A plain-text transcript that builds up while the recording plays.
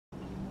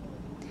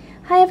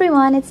Hi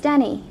everyone, it's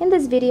Danny. In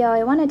this video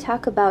I want to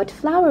talk about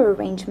flower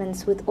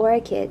arrangements with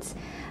orchids.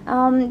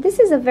 This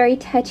is a very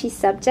touchy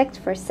subject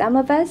for some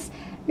of us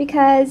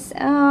because,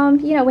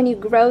 when you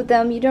grow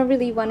them you don't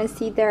really want to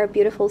see their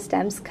beautiful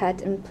stems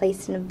cut and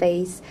placed in a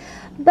vase.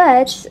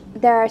 But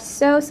there are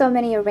so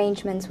many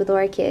arrangements with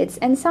orchids,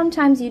 and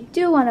sometimes you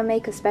do want to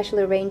make a special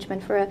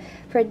arrangement for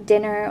a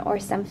dinner or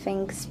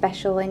something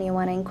special, and you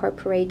want to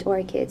incorporate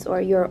orchids or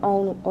your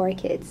own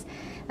orchids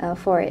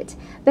for it.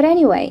 But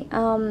anyway,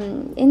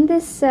 in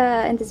this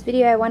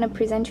video I want to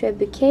present you a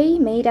bouquet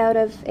made out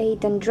of a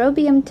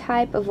Dendrobium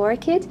type of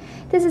orchid.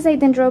 This is a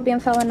Dendrobium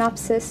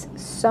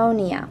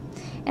Sonia,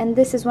 and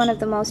this is one of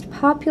the most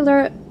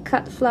popular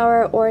cut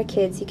flower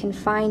orchids you can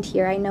find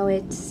here. I know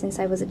it since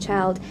I was a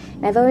child,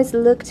 and I've always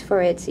looked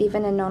for it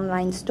even in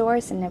online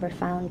stores and never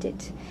found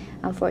it,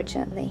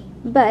 unfortunately.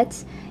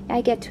 But I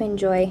get to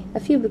enjoy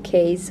a few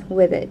bouquets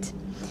with it.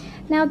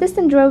 Now this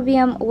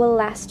Dendrobium will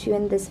last you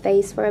in this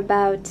vase for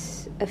about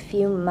a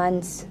few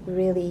months,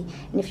 really,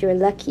 and if you're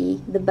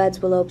lucky the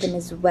buds will open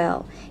as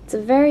well. It's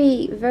a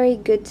very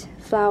good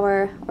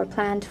flower or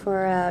plant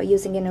for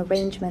using in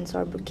arrangements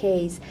or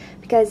bouquets,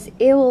 because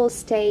it will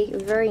stay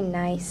very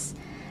nice.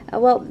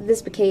 Well,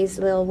 this bouquet is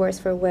a little worse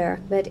for wear,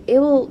 but it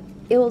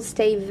will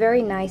stay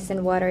very nice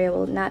in water. It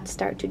will not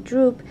start to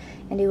droop,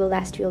 and it will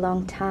last you a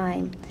long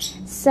time.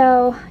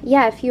 So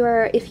yeah, if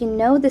you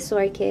know this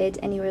orchid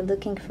and you were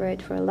looking for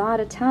it for a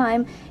lot of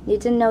time, you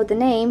didn't know the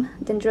name,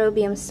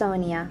 Dendrobium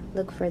Sonia,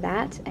 look for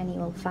that and you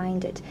will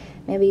find it.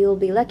 Maybe you'll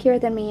be luckier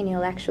than me and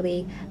you'll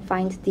actually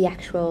find the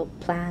actual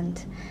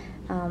plant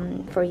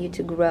for you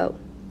to grow.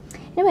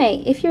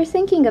 Anyway, if you're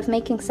thinking of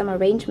making some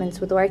arrangements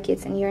with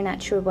orchids and you're not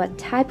sure what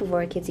type of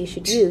orchids you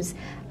should use,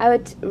 I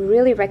would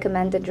really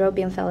recommend the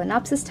Dendrobium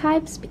phalaenopsis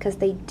types, because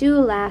they do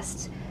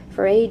last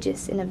for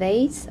ages in a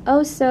vase.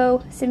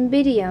 Also,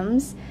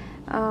 cymbidiums,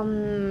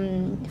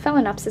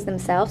 phalaenopsis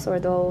themselves,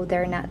 although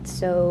they're not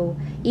so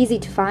easy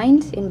to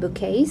find in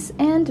bouquets,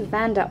 and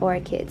Vanda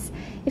orchids.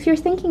 If you're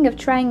thinking of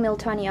trying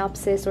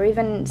Miltoniopsis or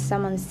even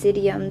some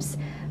Oncidiums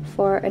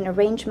for an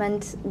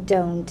arrangement,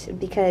 don't,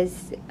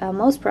 because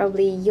most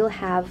probably you'll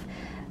have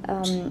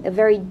a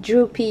very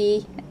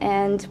droopy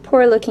and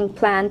poor looking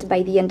plant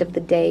by the end of the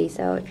day.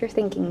 So if you're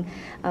thinking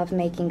of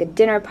making a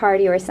dinner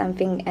party or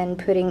something and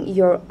putting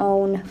your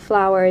own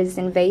flowers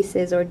in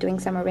vases or doing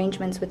some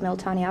arrangements with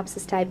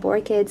Miltoniopsis type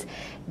orchids,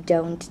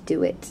 don't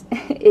do it.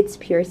 It's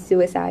pure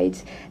suicide.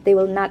 They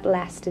will not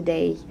last a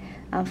day.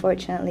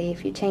 Unfortunately,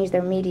 if you change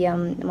their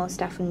medium, most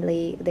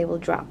oftenly they will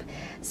drop.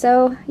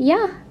 So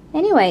yeah.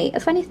 Anyway, a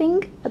funny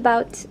thing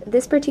about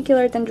this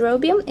particular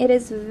Dendrobium, it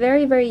is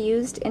very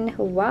used in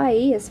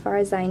Hawaii, as far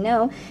as I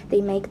know.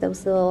 They make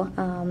those little,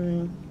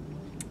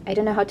 I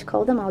don't know how to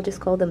call them, I'll just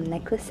call them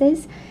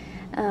necklaces,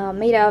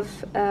 made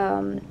of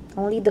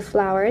only the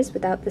flowers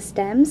without the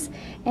stems.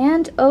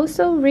 And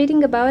also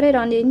reading about it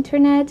on the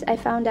internet, I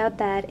found out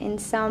that in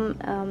some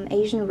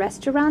Asian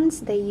restaurants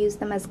they use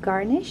them as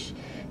garnish.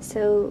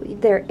 So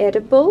they're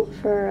edible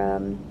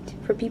for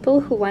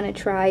people who want to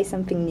try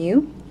something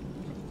new.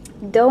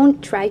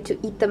 Don't try to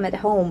eat them at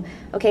home,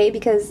 okay?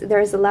 Because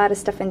there's a lot of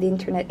stuff on the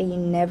internet and you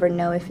never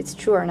know if it's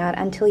true or not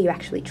until you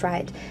actually try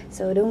it.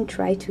 So don't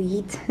try to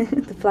eat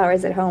the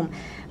flowers at home.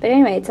 But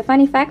anyway, it's a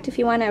funny fact. If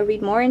you want to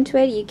read more into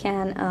it, you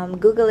can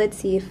Google it,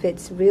 see if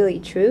it's really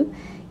true.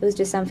 It was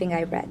just something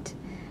I read.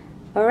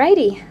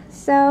 Alrighty,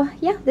 so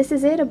yeah, this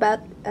is it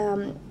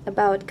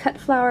about cut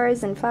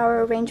flowers and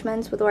flower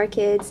arrangements with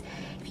orchids.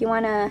 If you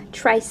want to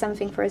try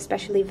something for a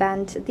special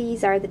event,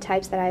 these are the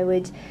types that I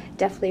would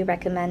definitely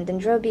recommend: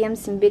 Dendrobium,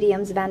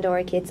 Cymbidiums, Vanda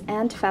orchids,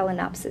 and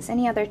Phalaenopsis.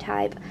 Any other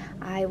type,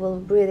 I will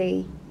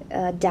really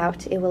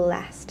doubt it will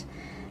last.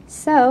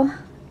 So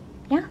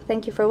yeah,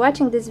 thank you for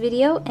watching this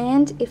video,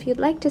 and if you'd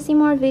like to see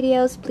more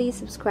videos, please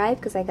subscribe,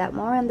 because I got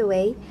more on the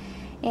way.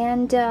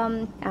 And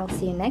I'll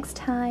see you next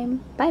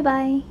time. Bye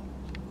bye.